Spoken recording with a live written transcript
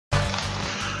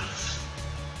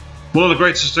One of the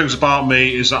greatest things about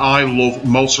me is that I love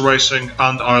motor racing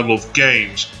and I love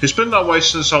games. It's been that way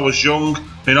since I was young,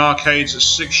 in arcades at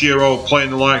 6-year-old playing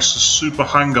the likes of Super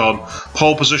Hang-On,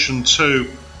 Pole Position 2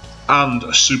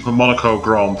 and Super Monaco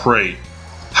Grand Prix.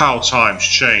 How times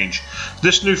change.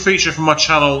 This new feature from my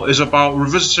channel is about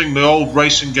revisiting the old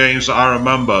racing games that I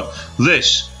remember.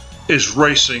 This is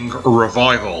Racing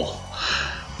Revival.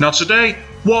 Now today,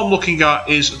 what I'm looking at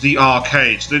is the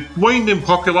arcades. They waned in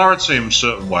popularity in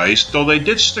certain ways, though they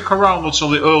did stick around until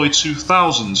the early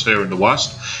 2000s here in the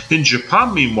West. In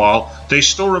Japan, meanwhile, they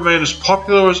still remain as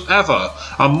popular as ever,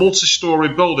 and multi-storey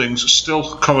buildings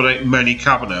still accommodate many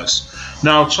cabinets.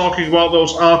 Now, talking about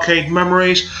those arcade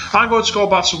memories, I'm going to go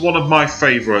back to one of my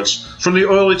favourites. From the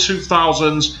early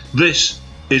 2000s, this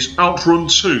is Outrun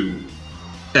 2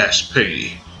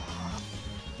 SP.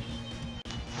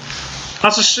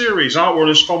 As a series, Outrun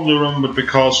is fondly remembered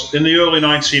because in the early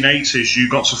 1980s you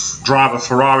got to drive a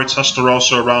Ferrari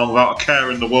Testarossa around without a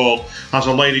care in the world as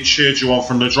a lady cheered you on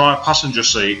from the drive passenger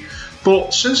seat.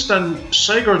 But since then,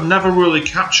 Sega had never really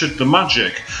captured the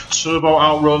magic. Turbo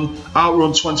Outrun,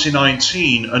 Outrun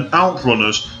 2019 and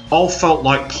Outrunners all felt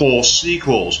like poor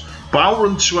sequels. But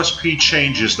Outrun 2 SP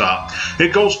changes that.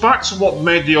 It goes back to what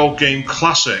made the old game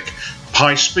classic.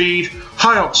 High speed,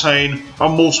 high octane,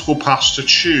 and multiple paths to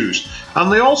choose. And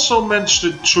they also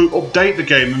mentioned to update the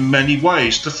game in many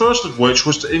ways, the first of which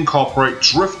was to incorporate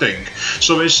drifting.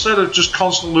 So instead of just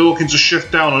constantly looking to shift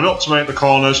down and up to make the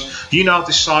corners, you now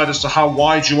decide as to how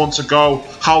wide you want to go,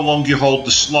 how long you hold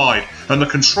the slide, and the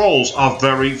controls are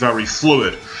very, very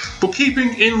fluid. But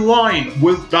keeping in line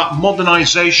with that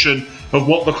modernisation of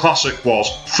what the classic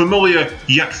was, familiar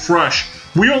yet fresh,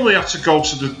 we only have to go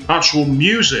to the actual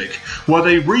music, where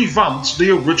they revamped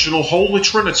the original Holy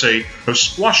Trinity of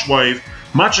Splash Wave,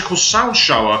 Magical Sound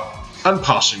Shower, and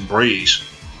Passing Breeze.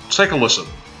 Take a listen.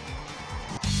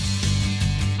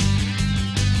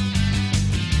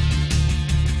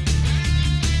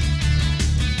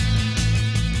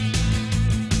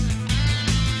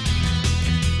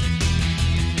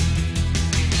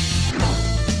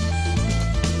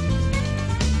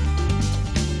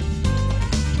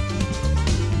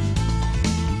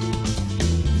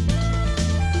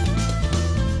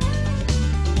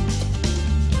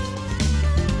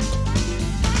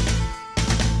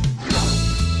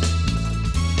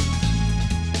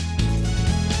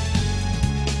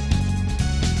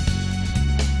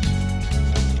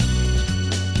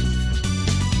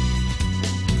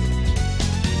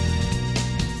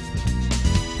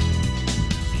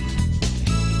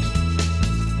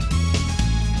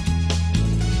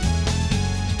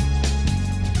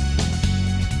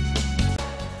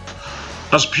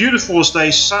 As beautiful as they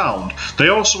sound, they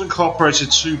also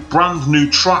incorporated 2 brand new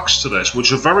tracks to this,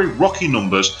 which are very rocky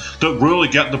numbers that really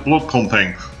get the blood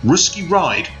pumping: Risky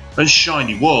Ride and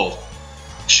Shiny World.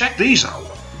 Check these out.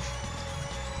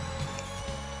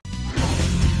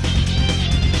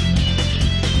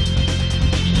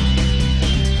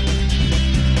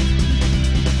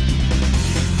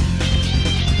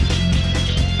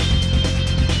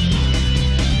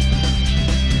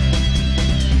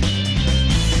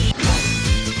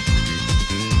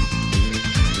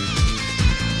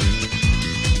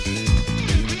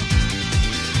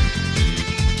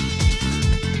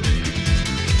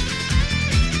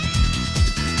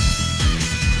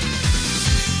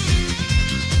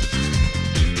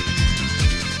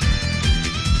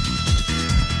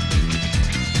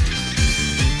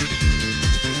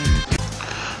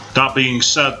 That being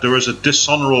said, there is a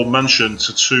dishonourable mention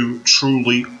to 2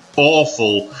 truly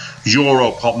awful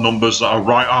Europop numbers that are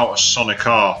right out of Sonic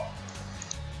R.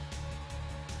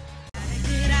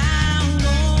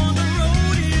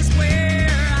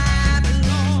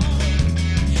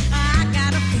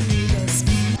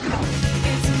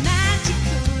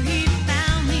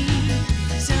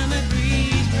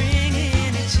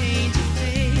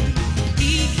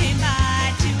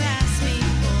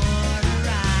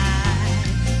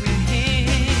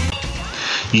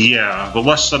 Yeah, the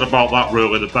less said about that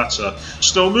really the better.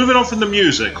 Still, moving on from the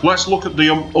music, let's look at the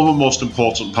other most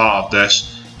important part of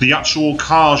this, the actual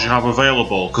cars you have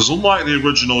available, because unlike the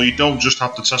original, you don't just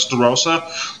have the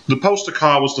Testarossa. The poster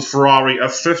car was the Ferrari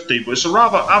F50, but it's a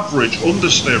rather average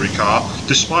understeery car,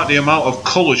 despite the amount of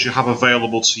colours you have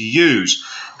available to use.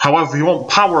 However, if you want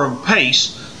power and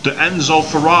pace, the Enzo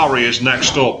Ferrari is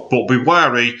next up, but be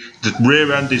wary, the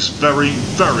rear end is very,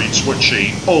 very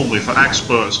twitchy, only for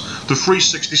experts. The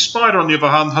 360 Spider, on the other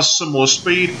hand, has similar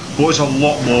speed, but is a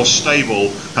lot more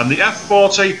stable. And the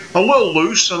F40, a little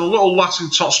loose and a little lacking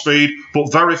top speed,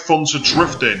 but very fun to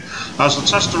drift in. As the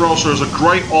Testarossa is a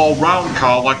great all-round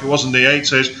car like it was in the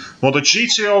 80s, while the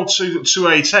GTO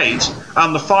 288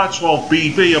 and the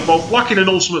 512BB are both lacking in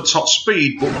ultimate top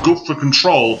speed, but good for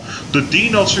control. The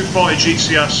Dino 240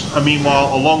 GTS,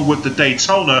 meanwhile, along with the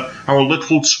Daytona, are a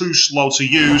little too slow to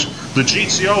use. The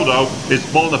GTO, though, is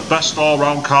one of the best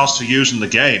all-round cars to use in the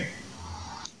game.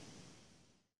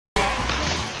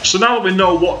 So now that we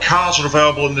know what cars are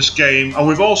available in this game, and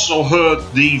we've also heard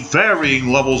the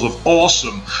varying levels of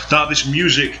awesome that this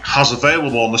music has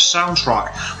available on the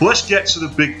soundtrack, let's get to the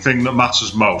big thing that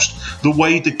matters most, the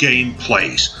way the game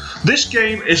plays. This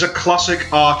game is a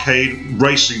classic arcade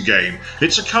racing game.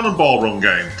 It's a cannonball run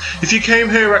game. If you came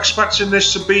here expecting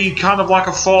this to be kind of like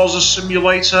a Forza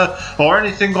simulator or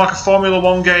anything like a Formula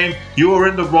 1 game, you are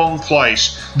in the wrong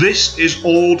place. This is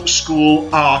old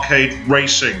school arcade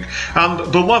racing,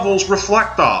 and the levels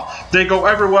reflect that. They go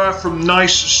everywhere from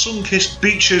nice sun-kissed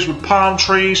beaches with palm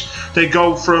trees, they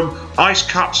go from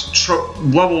ice-capped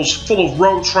levels full of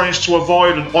road trains to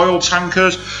avoid and oil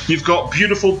tankers. You've got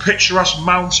beautiful picturesque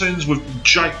mountains with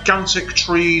gigantic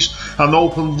trees and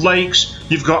open lakes.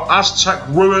 You've got Aztec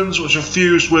ruins which are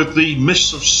fused with the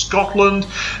mists of Scotland,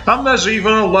 and there's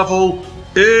even a level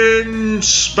in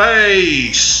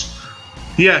space.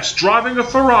 Yes, driving a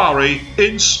Ferrari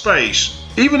in space.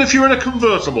 Even if you're in a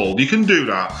convertible, you can do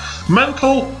that.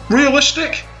 Mental?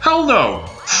 Realistic? Hell no.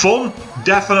 Fun?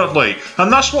 Definitely. And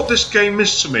that's what this game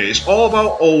is to me. It's all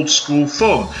about old school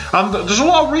fun. And there's a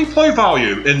lot of replay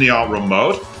value in the Outrun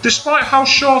mode, despite how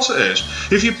short it is.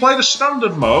 If you play the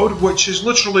standard mode, which is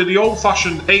literally the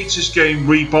old-fashioned 80s game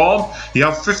reborn, you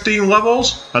have 15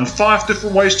 levels and 5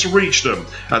 different ways to reach them.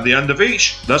 At the end of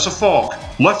each, there's a fork.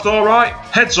 Left or right,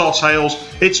 heads or tails,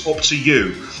 it's up to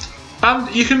you.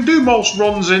 And you can do most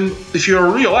runs in, if you're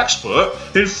a real expert,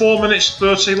 in 4 minutes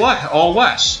 30 or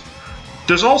less.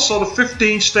 There's also the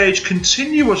 15-stage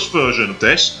continuous version of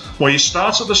this, where you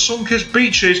start at the sun-kissed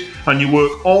beaches and you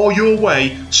work all your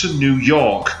way to New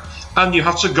York. And you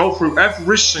have to go through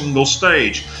every single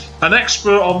stage. An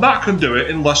expert on that can do it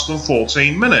in less than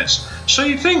 14 minutes. So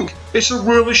you think it's a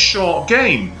really short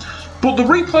game. But the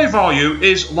replay value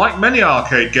is, like many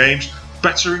arcade games,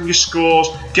 bettering your scores,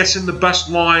 getting the best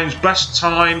lines, best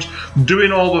times,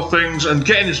 doing all the things and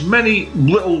getting as many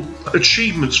little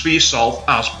achievements for yourself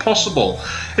as possible.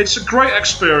 It's a great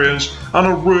experience and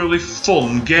a really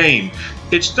fun game.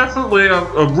 It's definitely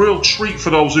a real treat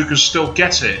for those who can still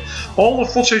get it. All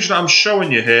the footage that I'm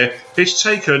showing you here is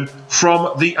taken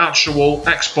from the actual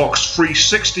Xbox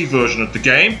 360 version of the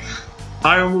game.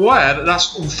 I am aware that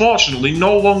that's unfortunately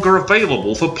no longer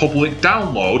available for public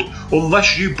download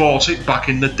unless you bought it back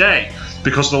in the day,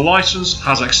 because the license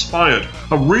has expired.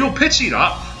 A real pity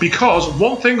that, because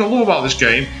one thing I love about this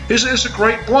game is that it's a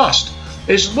great blast.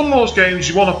 It's one of those games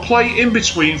you want to play in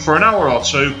between for an hour or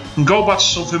two and go back to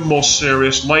something more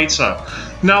serious later.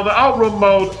 Now, the Outrun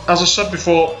mode, as I said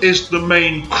before, is the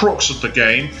main crux of the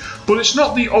game, but it's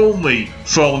not the only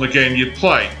form of the game you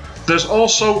play. There's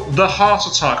also the Heart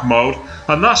Attack mode,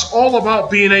 and that's all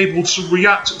about being able to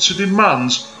react to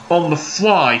demands on the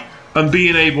fly and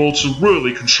being able to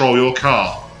really control your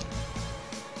car.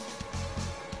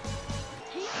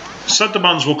 Said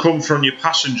demands will come from your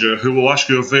passenger, who will ask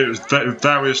you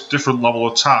various different level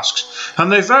of tasks, and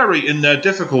they vary in their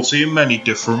difficulty in many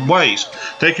different ways.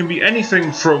 They can be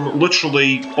anything from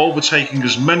literally overtaking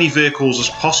as many vehicles as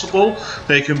possible,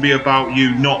 they can be about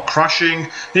you not crashing,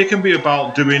 it can be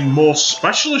about doing more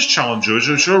specialist challenges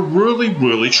which are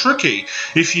really tricky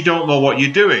if you don't know what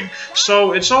you're doing.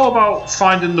 So it's all about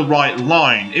finding the right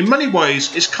line. In many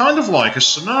ways it's kind of like a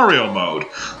scenario mode.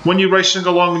 When you're racing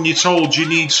along and you're told you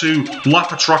need to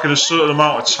lap a track in a certain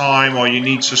amount of time or you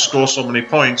need to score so many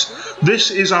points, this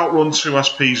is Outrun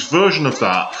 2SP's version of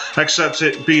that, except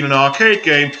it being an arcade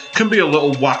game can be a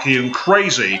little wacky and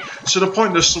crazy, to the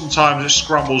point that sometimes it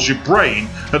scrambles your brain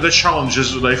at the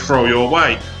challenges that they throw your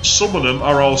way. Some of them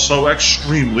are also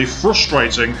extremely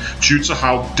frustrating due to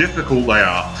how difficult they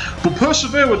are. But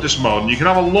persevere with this mode and you can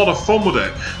have a lot of fun with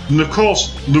it. And of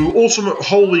course, the ultimate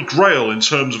holy grail in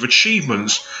terms of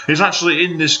achievements is actually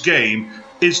in this game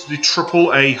is the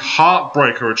AAA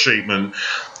Heartbreaker achievement.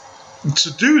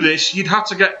 To do this, you'd have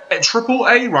to get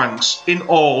AAA ranks in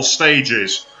all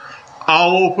stages.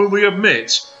 I'll openly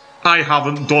admit, I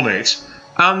haven't done it.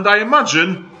 And I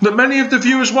imagine that many of the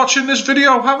viewers watching this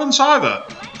video haven't either,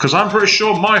 because I'm pretty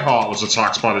sure my heart was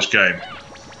attacked by this game.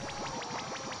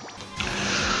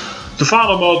 The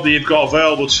final mode that you've got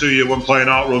available to you when playing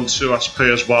Outrun 2 SP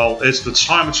as well is the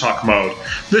time attack mode.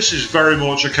 This is very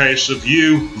much a case of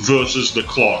you versus the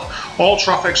clock. All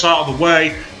traffic's out of the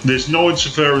way, there's no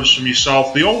interference from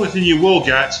yourself. The only thing you will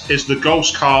get is the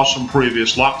ghost cars from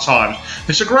previous lap times.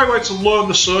 It's a great way to learn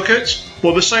the circuit, but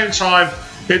at the same time,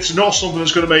 it's not something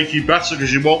that's going to make you better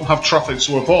because you won't have traffic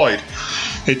to avoid.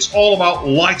 It's all about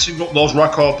lighting up those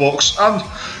record books, and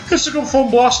it's a good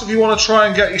fun blast if you want to try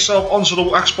and get yourself onto the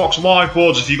Xbox Live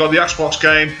boards. If you've got the Xbox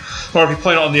game, or if you're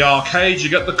playing it on the arcade, you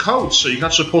get the code, so you can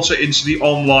actually put it into the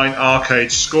online arcade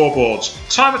scoreboards.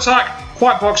 Time attack,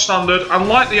 quite bog standard, and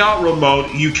like the Outrun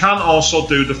mode, you can also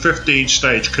do the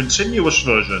 15-stage continuous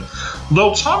version.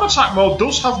 Though time attack mode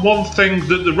does have one thing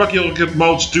that the regular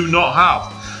modes do not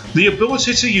have: the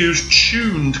ability to use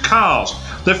tuned cars.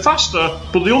 They're faster,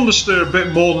 but they understeer a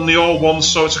bit more than the old ones,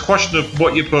 so it's a question of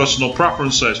what your personal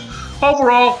preference is.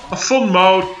 Overall, a fun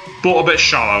mode, but a bit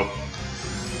shallow.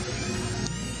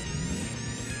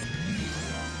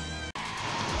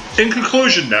 In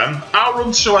conclusion then,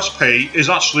 Outrun 2 SP is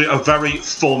actually a very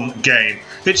fun game.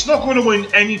 It's not going to win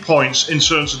any points in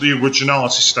terms of the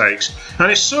originality stakes,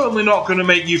 and it's certainly not going to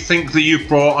make you think that you've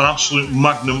brought an absolute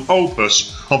magnum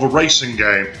opus of a racing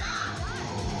game.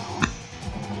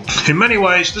 In many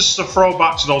ways, this is a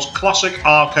throwback to those classic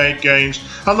arcade games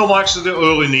and the likes of the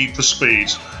early Need for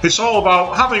Speeds. It's all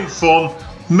about having fun,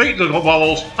 meet the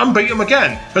levels and beat them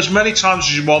again as many times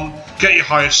as you want, get your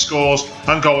highest scores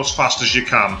and go as fast as you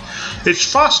can.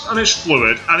 It's fast and it's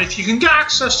fluid, and if you can get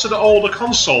access to the older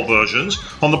console versions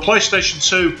on the PlayStation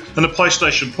 2 and the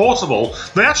PlayStation Portable,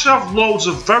 they actually have loads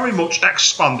of very much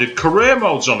expanded career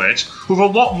modes on it with a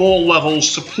lot more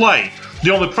levels to play.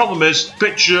 The only problem is a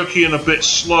bit jerky and a bit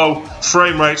slow,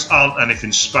 frame rates aren't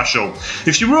anything special.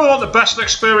 If you really want the best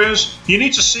experience, you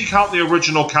need to seek out the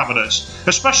original cabinets,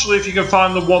 especially if you can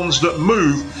find the ones that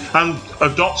move and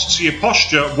adapt to your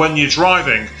posture when you're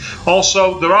driving.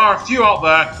 Also, there are a few out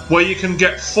there where you can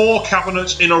get 4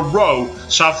 cabinets in a row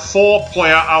to have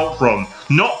 4-player Outrun.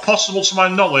 Not possible to my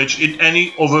knowledge in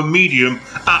any other medium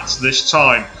at this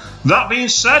time. That being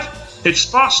said, it's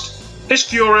fast, it's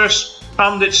furious,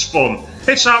 and it's fun.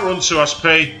 It's Outrun 2 SP,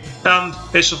 and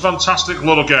it's a fantastic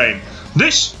little game.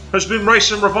 This has been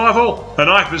Racing Revival, and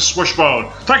I've been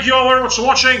Swishbone. Thank you all very much for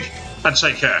watching, and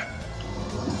take care.